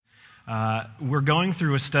We're going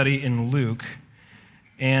through a study in Luke,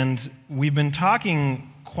 and we've been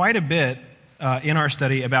talking quite a bit in our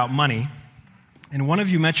study about money. And one of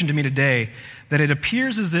you mentioned to me today that it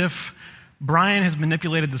appears as if Brian has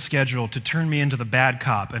manipulated the schedule to turn me into the bad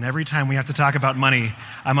cop, and every time we have to talk about money,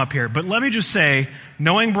 I'm up here. But let me just say,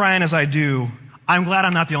 knowing Brian as I do, I'm glad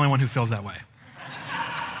I'm not the only one who feels that way.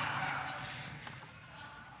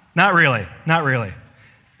 Not really.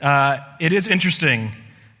 It is interesting,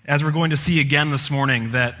 as we're going to see again this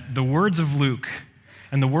morning, that the words of Luke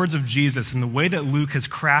and the words of Jesus and the way that Luke has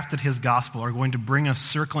crafted his gospel are going to bring us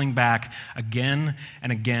circling back again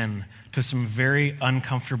and again to some very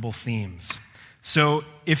uncomfortable themes. So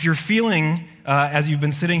if you're feeling, as you've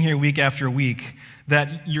been sitting here week after week,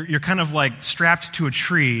 that you're kind of like strapped to a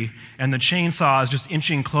tree and the chainsaw is just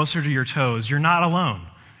inching closer to your toes, you're not alone.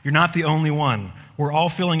 You're not the only one. We're all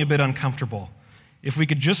feeling a bit uncomfortable. If we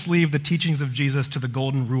could just leave the teachings of Jesus to the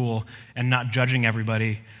golden rule and not judging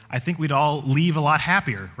everybody, I think we'd all leave a lot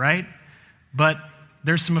happier, right? But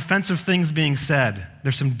there's some offensive things being said.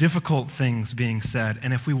 There's some difficult things being said.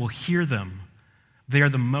 And if we will hear them, they are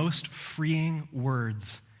the most freeing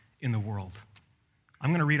words in the world.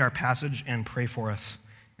 I'm going to read our passage and pray for us,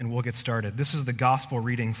 and we'll get started. This is the gospel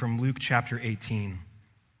reading from Luke chapter 18.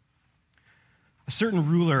 A certain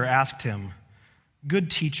ruler asked him,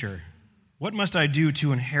 "Good teacher, what must I do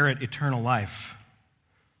to inherit eternal life?"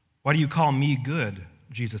 "Why do you call me good?"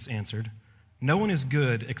 Jesus answered. "No one is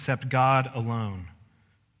good except God alone.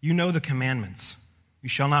 You know the commandments. You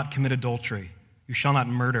shall not commit adultery. You shall not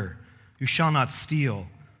murder. You shall not steal.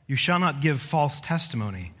 You shall not give false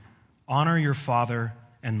testimony. Honor your father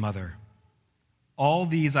and mother." "All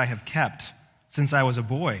these I have kept since I was a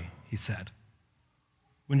boy," he said.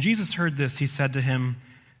 When Jesus heard this, he said to him,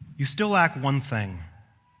 "You still lack one thing.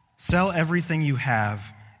 Sell everything you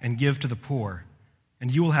have and give to the poor,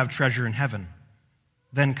 and you will have treasure in heaven.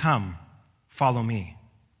 Then come, follow me."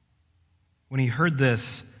 When he heard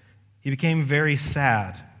this, he became very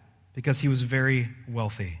sad because he was very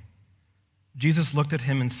wealthy. Jesus looked at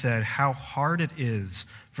him and said, "How hard it is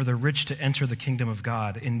for the rich to enter the kingdom of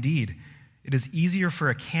God. Indeed, it is easier for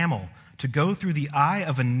a camel to go through the eye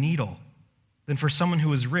of a needle than for someone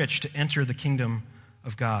who is rich to enter the kingdom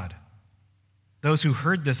of God." Those who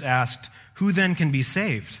heard this asked, "Who then can be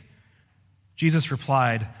saved?" Jesus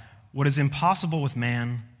replied, "What is impossible with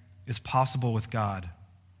man is possible with God."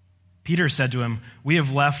 Peter said to him, "We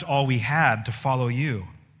have left all we had to follow you."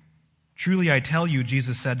 "Truly I tell you,"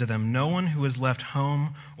 Jesus said to them, "no one who has left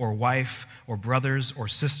home or wife or brothers or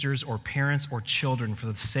sisters or parents or children for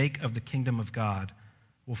the sake of the kingdom of God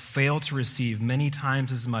will fail to receive many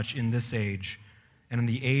times as much in this age and in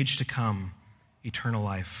the age to come, eternal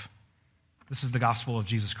life." This is the gospel of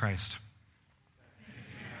Jesus Christ.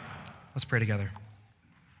 Let's pray together.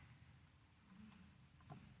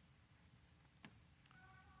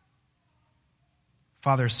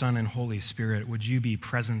 Father, Son, and Holy Spirit, would you be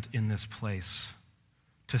present in this place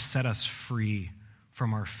to set us free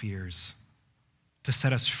from our fears, to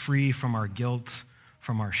set us free from our guilt,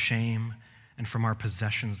 from our shame, and from our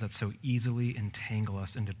possessions that so easily entangle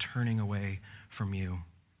us into turning away from you.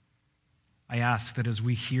 I ask that as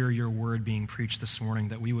we hear your word being preached this morning,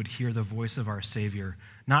 that we would hear the voice of our Savior,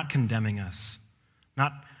 not condemning us,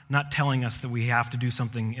 not telling us that we have to do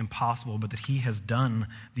something impossible, but that he has done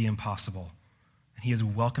the impossible. And he is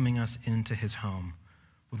welcoming us into his home.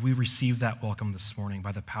 Would we receive that welcome this morning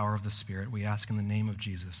by the power of the Spirit? We ask in the name of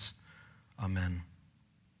Jesus. Amen.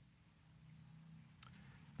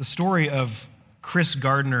 The story of Chris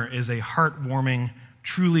Gardner is a heartwarming,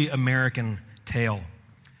 truly American tale.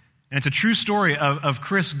 And it's a true story of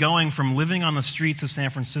Chris going from living on the streets of San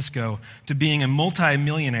Francisco to being a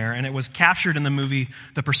multi-millionaire, and it was captured in the movie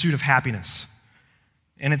The Pursuit of Happiness.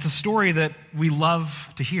 And it's a story that we love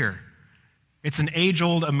to hear. It's an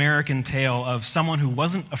age-old American tale of someone who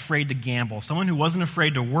wasn't afraid to gamble, someone who wasn't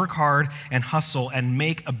afraid to work hard and hustle and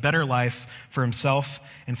make a better life for himself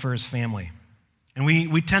and for his family. And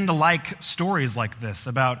we tend to like stories like this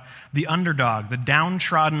about the underdog, the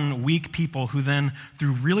downtrodden, weak people who then,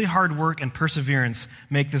 through really hard work and perseverance,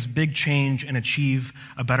 make this big change and achieve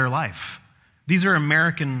a better life. These are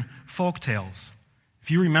American folk tales.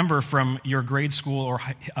 If you remember from your grade school or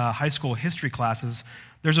high school history classes,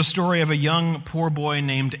 there's a story of a young poor boy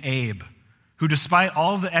named Abe who, despite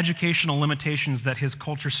all of the educational limitations that his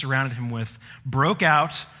culture surrounded him with, broke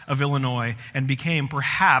out of Illinois and became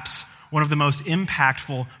perhaps one of the most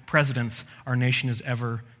impactful presidents our nation has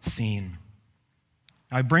ever seen.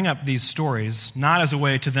 I bring up these stories not as a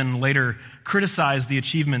way to then later criticize the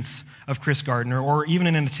achievements of Chris Gardner or even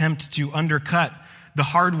in an attempt to undercut the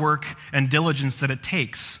hard work and diligence that it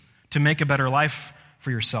takes to make a better life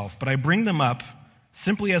for yourself. But I bring them up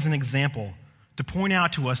simply as an example to point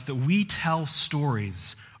out to us that we tell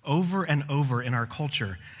stories over and over in our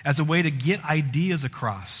culture as a way to get ideas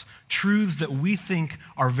across, truths that we think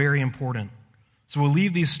are very important. So we'll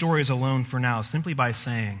leave these stories alone for now simply by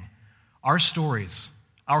saying our stories,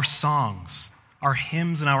 our songs, our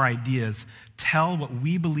hymns, and our ideas tell what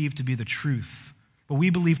we believe to be the truth, what we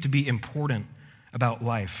believe to be important about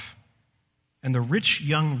life. And the rich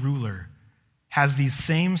young ruler has these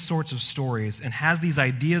same sorts of stories and has these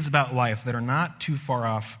ideas about life that are not too far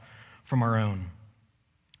off from our own.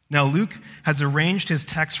 Now, Luke has arranged his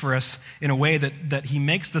text for us in a way that he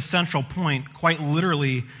makes the central point quite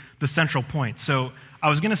literally the central point. So I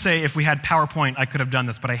was going to say if we had PowerPoint, I could have done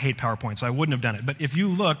this, but I hate PowerPoint, so I wouldn't have done it. But if you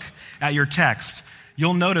look at your text,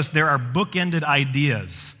 you'll notice there are bookended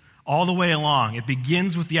ideas all the way along. It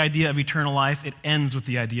begins with the idea of eternal life. It ends with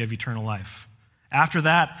the idea of eternal life. After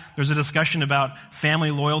that, there's a discussion about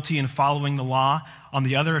family loyalty and following the law. On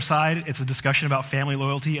the other side, it's a discussion about family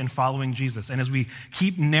loyalty and following Jesus. And as we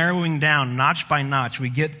keep narrowing down notch by notch, we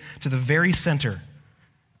get to the very center.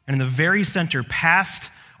 And in the very center,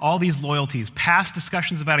 past all these loyalties, past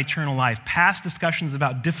discussions about eternal life, past discussions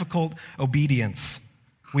about difficult obedience,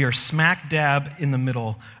 we are smack dab in the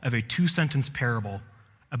middle of a 2-sentence parable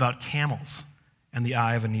about camels and the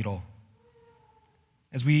eye of a needle.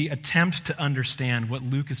 As we attempt to understand what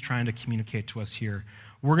Luke is trying to communicate to us here,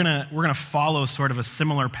 we're gonna follow sort of a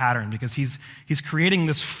similar pattern because he's creating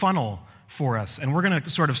this funnel for us, and we're going to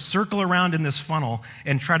sort of circle around in this funnel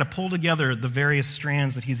and try to pull together the various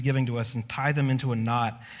strands that he's giving to us and tie them into a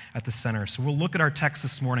knot at the center. So we'll look at our text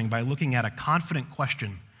this morning by looking at a confident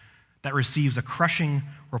question that receives a crushing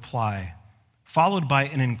reply, followed by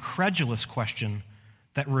an incredulous question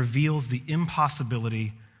that reveals the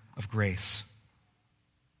impossibility of grace.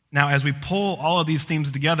 Now, as we pull all of these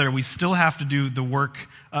themes together, we still have to do the work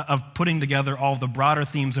of putting together all of the broader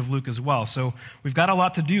themes of Luke as well. So we've got a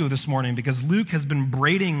lot to do this morning because Luke has been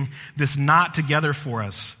braiding this knot together for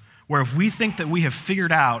us, where if we think that we have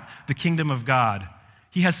figured out the kingdom of God,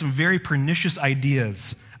 he has some very pernicious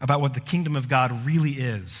ideas about what the kingdom of God really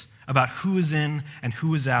is, about who is in and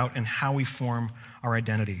who is out and how we form our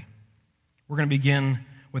identity. We're going to begin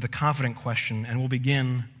with a confident question, and we'll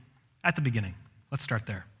begin at the beginning. Let's start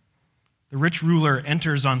there. The rich ruler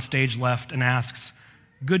enters on stage left and asks,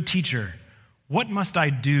 "Good teacher, what must I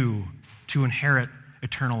do to inherit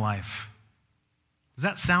eternal life?" Does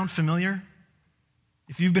that sound familiar?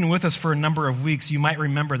 If you've been with us for a number of weeks, you might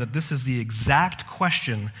remember that this is the exact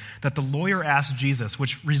question that the lawyer asked Jesus,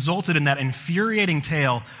 which resulted in that infuriating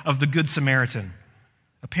tale of the Good Samaritan.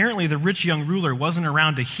 Apparently, the rich young ruler wasn't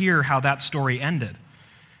around to hear how that story ended.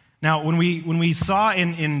 Now, when we saw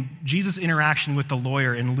in Jesus' interaction with the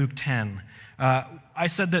lawyer in Luke 10, I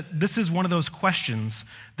said that this is one of those questions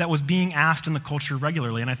that was being asked in the culture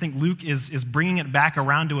regularly, and I think Luke is bringing it back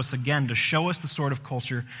around to us again to show us the sort of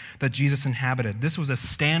culture that Jesus inhabited. This was a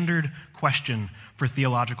standard question for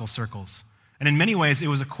theological circles, and in many ways, it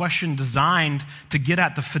was a question designed to get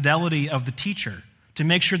at the fidelity of the teacher, to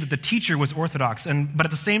make sure that the teacher was orthodox. But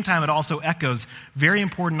at the same time, it also echoes very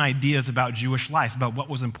important ideas about Jewish life, about what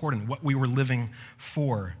was important, what we were living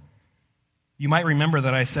for. You might remember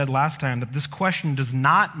that I said last time that this question does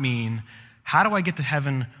not mean, how do I get to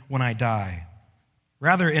heaven when I die?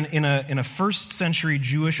 Rather, in a first century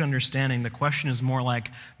Jewish understanding, the question is more like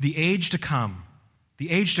the age to come.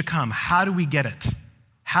 The age to come, how do we get it?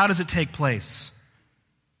 How does it take place?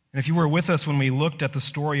 And if you were with us when we looked at the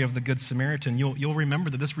story of the Good Samaritan, you'll remember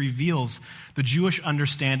that this reveals the Jewish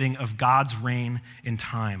understanding of God's reign in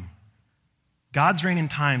time. God's reign in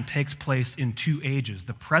time takes place in 2 ages.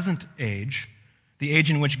 The present age, the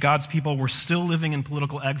age in which God's people were still living in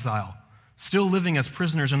political exile, still living as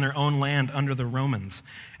prisoners in their own land under the Romans.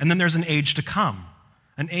 And then there's an age to come,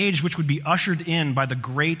 an age which would be ushered in by the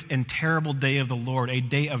great and terrible day of the Lord, a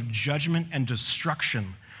day of judgment and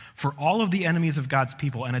destruction for all of the enemies of God's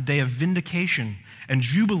people, and a day of vindication and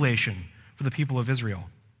jubilation for the people of Israel.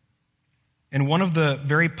 And one of the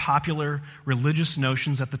very popular religious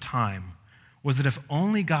notions at the time was that if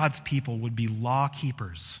only God's people would be law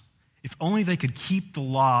keepers, if only they could keep the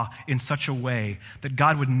law in such a way that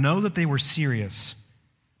God would know that they were serious,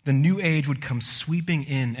 the new age would come sweeping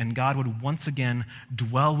in and God would once again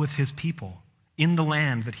dwell with his people in the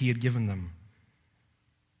land that he had given them.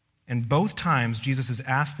 And both times Jesus is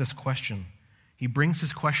asked this question, he brings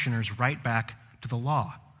his questioners right back to the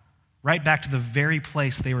law, right back to the very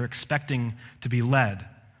place they were expecting to be led.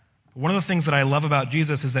 One of the things that I love about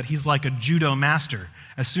Jesus is that he's like a judo master.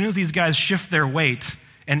 As soon as these guys shift their weight,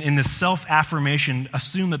 and in this self-affirmation,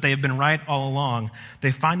 assume that they have been right all along,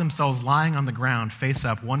 they find themselves lying on the ground, face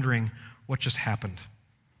up, wondering what just happened.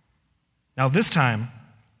 Now this time,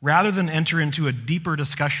 rather than enter into a deeper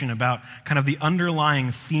discussion about kind of the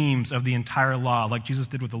underlying themes of the entire law, like Jesus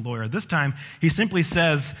did with the lawyer, this time he simply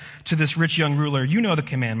says to this rich young ruler, you know the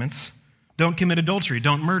commandments. Don't commit adultery,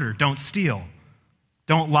 don't murder, don't steal,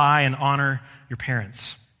 don't lie, and honor your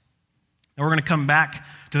parents. And we're going to come back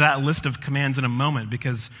to that list of commands in a moment,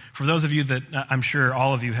 because for those of you that, I'm sure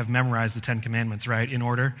all of you have memorized the 10 Commandments, right, in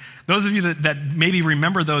order. Those of you that maybe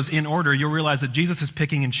remember those in order, you'll realize that Jesus is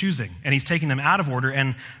picking and choosing, and he's taking them out of order,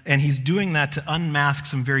 and he's doing that to unmask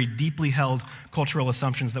some very deeply held cultural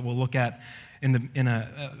assumptions that we'll look at in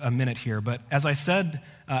a minute here. But as I said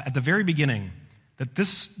at the very beginning, that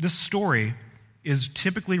this story is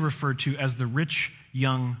typically referred to as the rich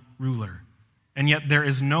young ruler. And yet there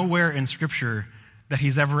is nowhere in Scripture that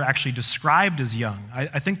he's ever actually described as young.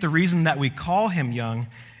 I think the reason that we call him young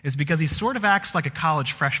is because he sort of acts like a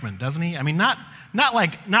college freshman, doesn't he? I mean, not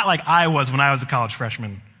like I was when I was a college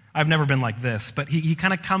freshman. I've never been like this. But he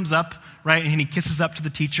kind of comes up, right, and he kisses up to the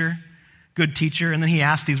teacher, good teacher, and then he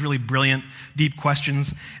asks these really brilliant, deep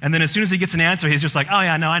questions. And then as soon as he gets an answer, he's just like, oh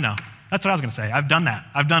yeah, I know. That's what I was going to say. I've done that.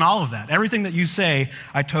 I've done all of that. Everything that you say,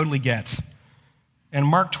 I totally get. And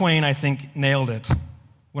Mark Twain, I think, nailed it.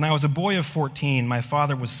 When I was a boy of 14, my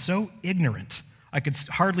father was so ignorant, I could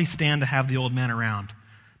hardly stand to have the old man around.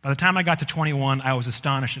 By the time I got to 21, I was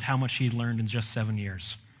astonished at how much he'd learned in just 7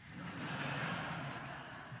 years.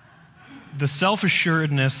 The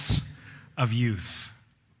self-assuredness of youth.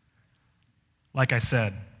 Like I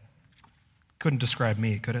said, couldn't describe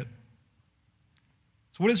me, could it?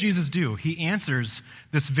 So what does Jesus do? He answers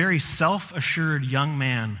this very self-assured young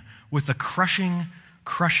man with a crushing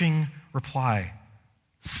reply.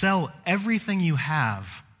 Sell everything you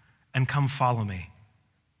have and come follow me.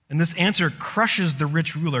 And this answer crushes the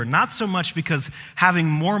rich ruler, not so much because having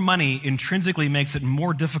more money intrinsically makes it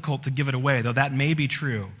more difficult to give it away, though that may be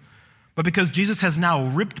true, but because Jesus has now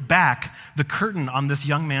ripped back the curtain on this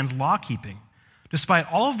young man's law-keeping.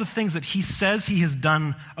 Despite all of the things that he says he has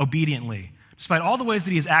done obediently, despite all the ways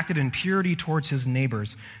that he has acted in purity towards his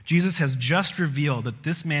neighbors, Jesus has just revealed that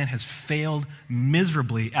this man has failed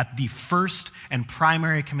miserably at the first and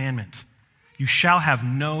primary commandment. You shall have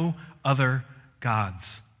no other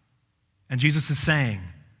gods. And Jesus is saying,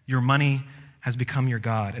 your money has become your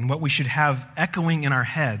God. And what we should have echoing in our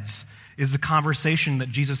heads is the conversation that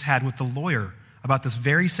Jesus had with the lawyer about this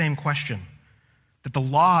very same question. That the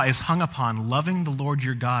law is hung upon loving the Lord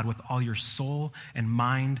your God with all your soul and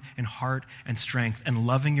mind and heart and strength, and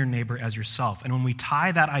loving your neighbor as yourself. And when we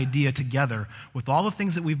tie that idea together with all the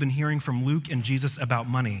things that we've been hearing from Luke and Jesus about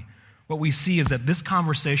money, what we see is that this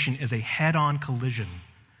conversation is a head-on collision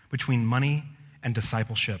between money and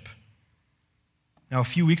discipleship. Now, a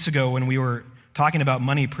few weeks ago when we were talking about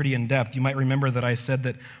money pretty in depth, you might remember that I said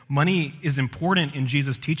that money is important in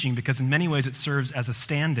Jesus' teaching because in many ways it serves as a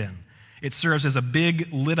stand-in. It serves as a big,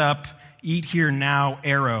 lit-up, eat here now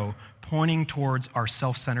arrow pointing towards our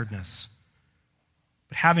self-centeredness.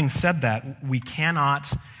 But having said that, we cannot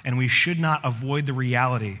and we should not avoid the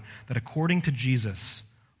reality that according to Jesus,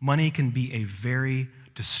 money can be a very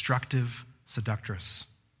destructive seductress.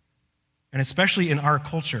 And especially in our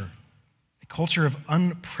culture, a culture of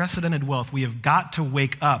unprecedented wealth, we have got to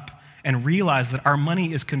wake up and realize that our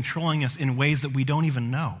money is controlling us in ways that we don't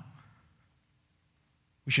even know.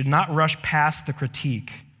 We should not rush past the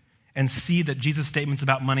critique and see that Jesus' statements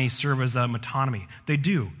about money serve as a metonymy. They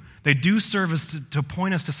do. They do serve as to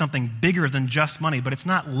point us to something bigger than just money, but it's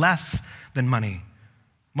not less than money.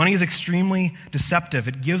 Money is extremely deceptive.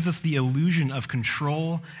 It gives us the illusion of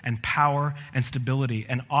control and power and stability.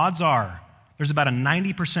 And odds are, there's about a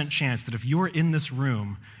 90% chance that if you are in this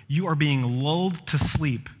room, you are being lulled to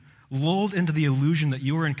sleep, lulled into the illusion that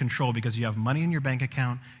you are in control because you have money in your bank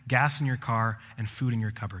account, gas in your car, and food in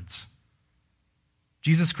your cupboards.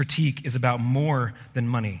 Jesus' critique is about more than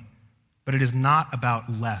money, but it is not about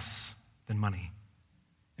less than money.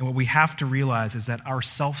 And what we have to realize is that our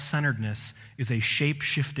self-centeredness is a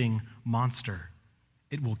shape-shifting monster.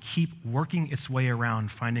 It will keep working its way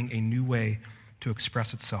around, finding a new way to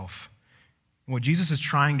express itself. And what Jesus is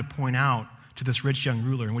trying to point out to this rich young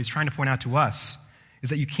ruler, and what he's trying to point out to us, is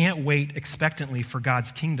that you can't wait expectantly for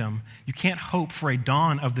God's kingdom. You can't hope for a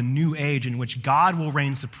dawn of the new age in which God will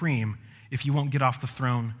reign supreme if you won't get off the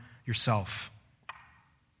throne yourself.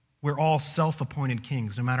 We're all self-appointed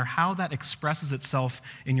kings. No matter how that expresses itself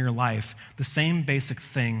in your life, the same basic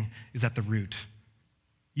thing is at the root.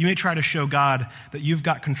 You may try to show God that you've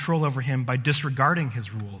got control over him by disregarding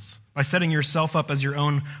his rules, by setting yourself up as your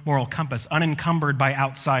own moral compass, unencumbered by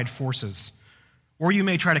outside forces. Or you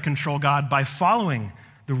may try to control God by following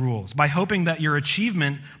the rules, by hoping that your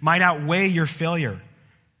achievement might outweigh your failure,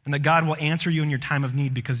 and that God will answer you in your time of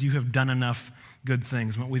need because you have done enough good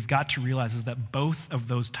things. And what we've got to realize is that both of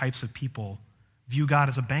those types of people view God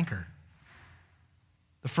as a banker.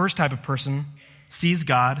 The first type of person sees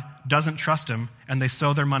God, doesn't trust him, and they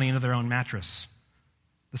sow their money into their own mattress.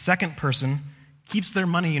 The second person keeps their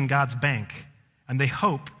money in God's bank, and they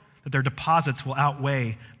hope that their deposits will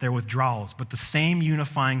outweigh their withdrawals. But the same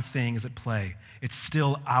unifying thing is at play. It's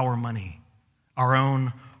still our money, our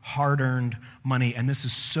own hard-earned money. And this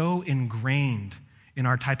is so ingrained in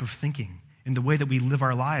our type of thinking, in the way that we live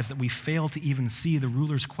our lives, that we fail to even see the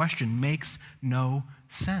ruler's question makes no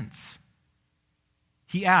sense.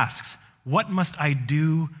 He asks, "What must I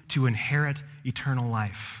do to inherit eternal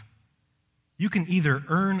life?" You can either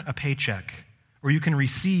earn a paycheck or you can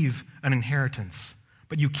receive an inheritance,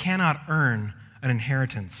 but you cannot earn an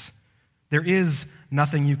inheritance. There is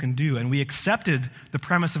nothing you can do. And we accepted the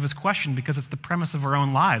premise of his question because it's the premise of our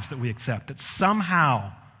own lives that we accept, that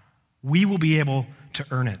somehow we will be able to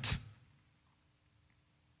earn it.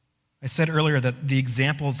 I said earlier that the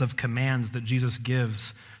examples of commands that Jesus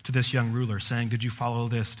gives to this young ruler, saying, "Did you follow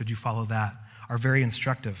this? Did you follow that?" are very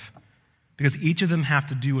instructive because each of them have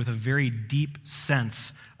to do with a very deep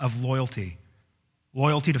sense of loyalty.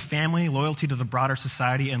 Loyalty to family, loyalty to the broader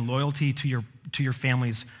society, and loyalty to your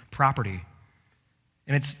family's property.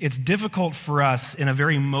 And it's difficult for us in a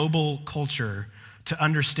very mobile culture to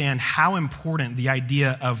understand how important the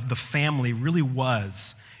idea of the family really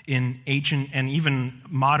was in ancient and even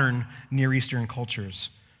modern Near Eastern cultures.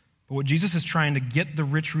 But what Jesus is trying to get the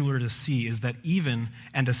rich ruler to see is that even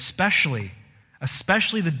and especially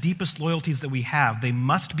the deepest loyalties that we have, they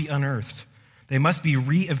must be unearthed. They must be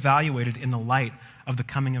reevaluated in the light of the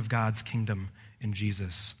coming of God's kingdom in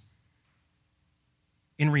Jesus.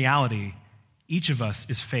 In reality, each of us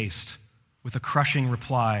is faced with a crushing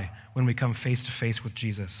reply when we come face to face with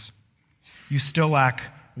Jesus. You still lack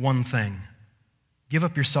one thing. Give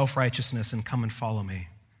up your self-righteousness and come and follow me.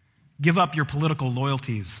 Give up your political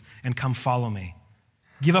loyalties and come follow me.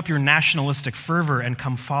 Give up your nationalistic fervor and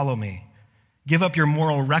come follow me. Give up your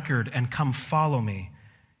moral record and come follow me.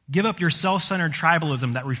 Give up your self-centered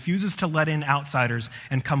tribalism that refuses to let in outsiders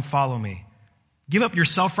and come follow me. Give up your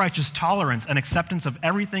self-righteous tolerance and acceptance of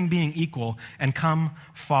everything being equal and come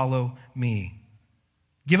follow me.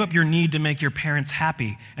 Give up your need to make your parents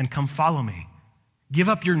happy and come follow me. Give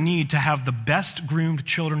up your need to have the best groomed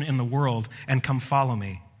children in the world and come follow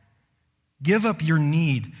me. Give up your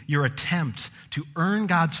need, your attempt to earn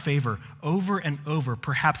God's favor over and over,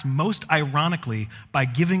 perhaps most ironically by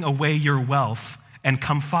giving away your wealth, and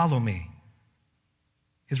come follow me.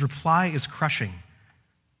 His reply is crushing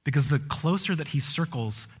because the closer that he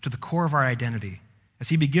circles to the core of our identity, as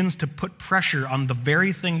he begins to put pressure on the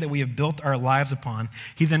very thing that we have built our lives upon,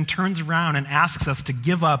 he then turns around and asks us to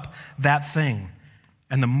give up that thing.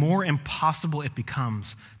 And the more impossible it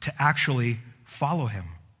becomes to actually follow him.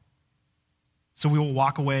 So we will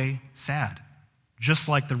walk away sad, just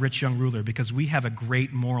like the rich young ruler, because we have a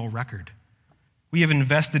great moral record. We have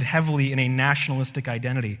invested heavily in a nationalistic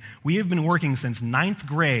identity. We have been working since 9th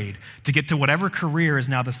grade to get to whatever career is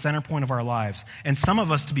now the center point of our lives. And some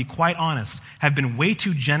of us, to be quite honest, have been way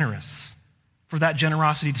too generous for that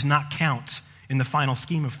generosity to not count in the final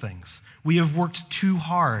scheme of things. We have worked too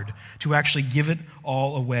hard to actually give it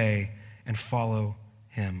all away and follow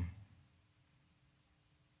him.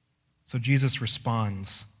 So Jesus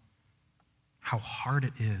responds, how hard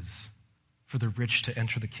it is for the rich to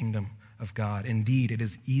enter the kingdom of God. Indeed, it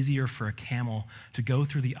is easier for a camel to go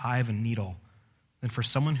through the eye of a needle than for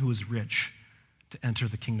someone who is rich to enter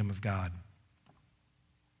the kingdom of God.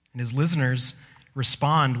 And his listeners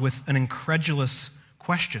respond with an incredulous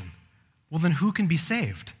question. Well, then who can be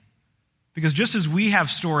saved? Because just as we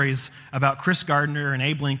have stories about Chris Gardner and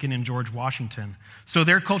Abe Lincoln and George Washington, so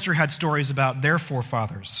their culture had stories about their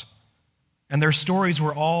forefathers. And their stories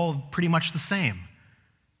were all pretty much the same.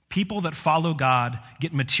 People that follow God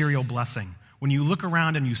get material blessing. When you look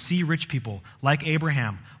around and you see rich people like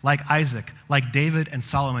Abraham, like Isaac, like David and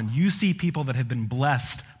Solomon, you see people that have been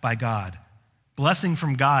blessed by God. Blessing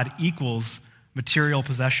from God equals material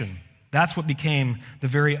possession. That's what became the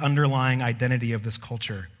very underlying identity of this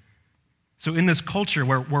culture. So in this culture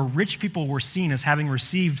where rich people were seen as having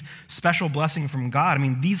received special blessing from God,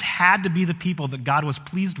 these had to be the people that God was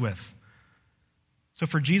pleased with. So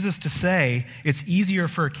for Jesus to say it's easier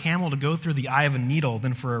for a camel to go through the eye of a needle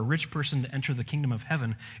than for a rich person to enter the kingdom of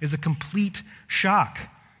heaven is a complete shock.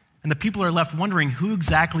 And the people are left wondering who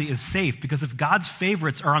exactly is safe, because if God's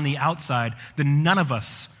favorites are on the outside, then none of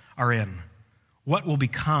us are in. What will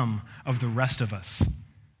become of the rest of us?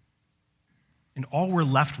 And all we're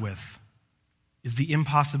left with is the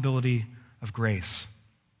impossibility of grace.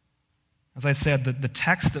 As I said, the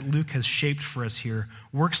text that Luke has shaped for us here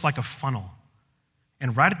works like a funnel.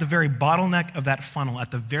 And right at the very bottleneck of that funnel,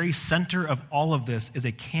 at the very center of all of this, is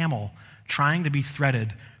a camel trying to be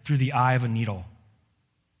threaded through the eye of a needle.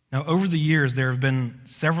 Now, over the years, there have been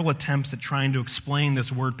several attempts at trying to explain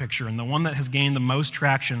this word picture, and the one that has gained the most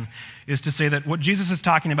traction is to say that what Jesus is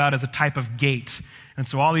talking about is a type of gate. And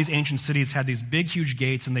so all these ancient cities had these big, huge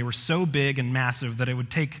gates, and they were so big and massive that it would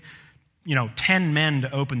take, 10 men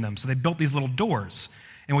to open them. So they built these little doors.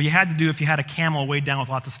 And what you had to do if you had a camel weighed down with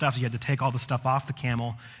lots of stuff, you had to take all the stuff off the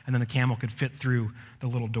camel, and then the camel could fit through the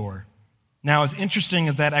little door. Now, as interesting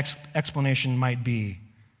as that explanation might be,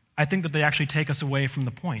 I think that they actually take us away from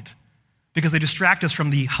the point, because they distract us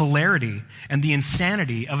from the hilarity and the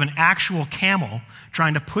insanity of an actual camel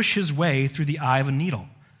trying to push his way through the eye of a needle.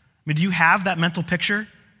 I mean, do you have that mental picture?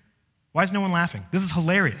 Why is no one laughing? This is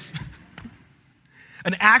hilarious.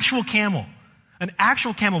 An actual camel,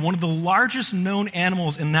 one of the largest known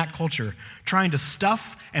animals in that culture, trying to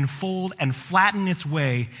stuff and fold and flatten its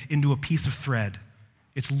way into a piece of thread.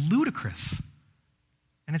 It's ludicrous.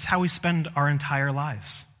 And it's how we spend our entire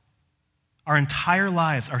lives. Our entire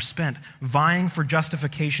lives are spent vying for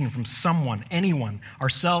justification from someone, anyone,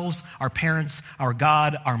 ourselves, our parents, our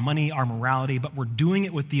God, our money, our morality, but we're doing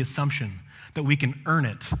it with the assumption that we can earn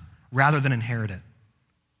it rather than inherit it.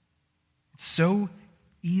 It's so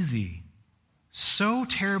easy, so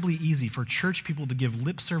terribly easy for church people to give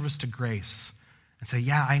lip service to grace and say,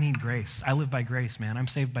 yeah, I need grace. I live by grace, man. I'm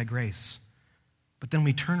saved by grace. But then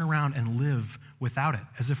we turn around and live without it,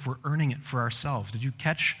 as if we're earning it for ourselves. Did you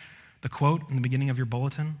catch the quote in the beginning of your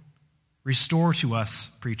bulletin? Restore to us,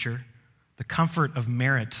 preacher, the comfort of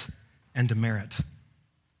merit and demerit.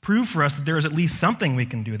 Prove for us that there is at least something we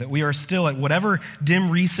can do, that we are still at whatever dim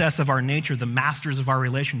recess of our nature, the masters of our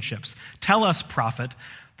relationships. Tell us, prophet,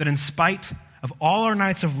 that in spite of all our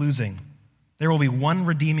nights of losing, there will be one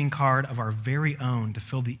redeeming card of our very own to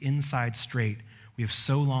fill the inside straight we have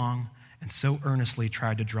so long and so earnestly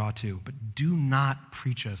tried to draw to. But do not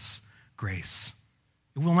preach us grace.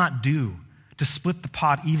 It will not do to split the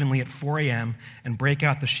pot evenly at 4 a.m. and break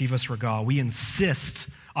out the Shivas Regal. We insist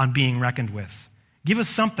on being reckoned with. Give us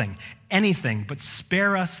something, anything, but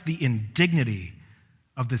spare us the indignity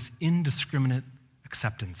of this indiscriminate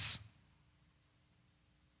acceptance.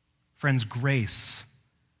 Friends, grace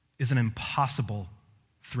is an impossible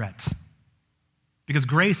threat, because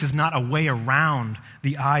grace is not a way around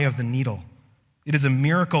the eye of the needle. It is a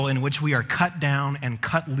miracle in which we are cut down and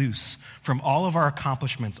cut loose from all of our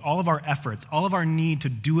accomplishments, all of our efforts, all of our need to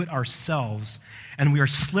do it ourselves, and we are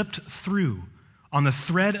slipped through on the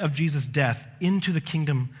thread of Jesus' death into the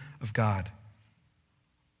kingdom of God.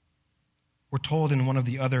 We're told in one of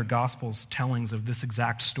the other Gospels' tellings of this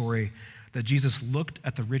exact story that Jesus looked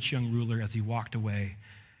at the rich young ruler as he walked away,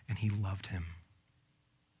 and he loved him.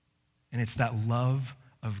 And it's that love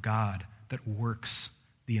of God that works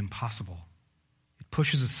the impossible. It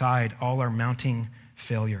pushes aside all our mounting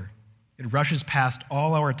failure. It rushes past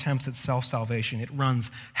all our attempts at self-salvation. It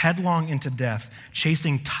runs headlong into death,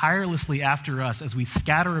 chasing tirelessly after us as we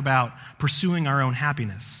scatter about, pursuing our own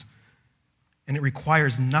happiness. And it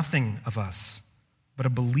requires nothing of us but a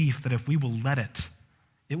belief that if we will let it,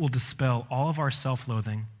 it will dispel all of our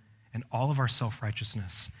self-loathing and all of our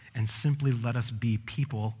self-righteousness and simply let us be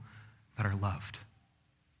people that are loved.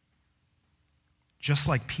 Just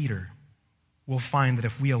like Peter, we'll find that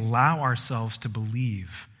if we allow ourselves to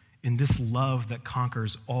believe in this love that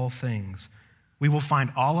conquers all things, we will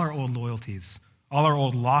find all our old loyalties, all our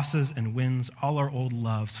old losses and wins, all our old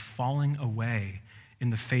loves falling away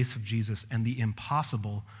in the face of Jesus, and the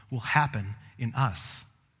impossible will happen in us.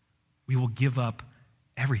 We will give up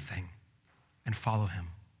everything and follow him.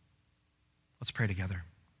 Let's pray together.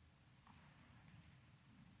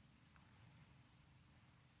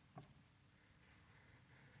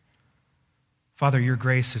 Father, your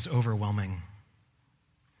grace is overwhelming.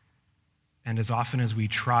 And as often as we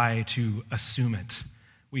try to assume it,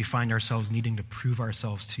 we find ourselves needing to prove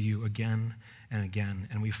ourselves to you again and again,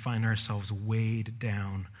 and we find ourselves weighed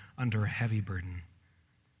down under a heavy burden.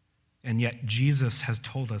 And yet Jesus has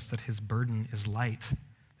told us that his burden is light,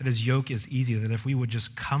 that his yoke is easy, that if we would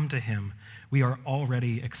just come to him, we are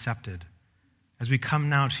already accepted. As we come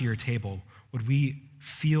now to your table, would we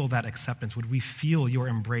feel that acceptance? Would we feel your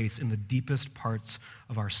embrace in the deepest parts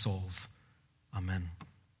of our souls? Amen.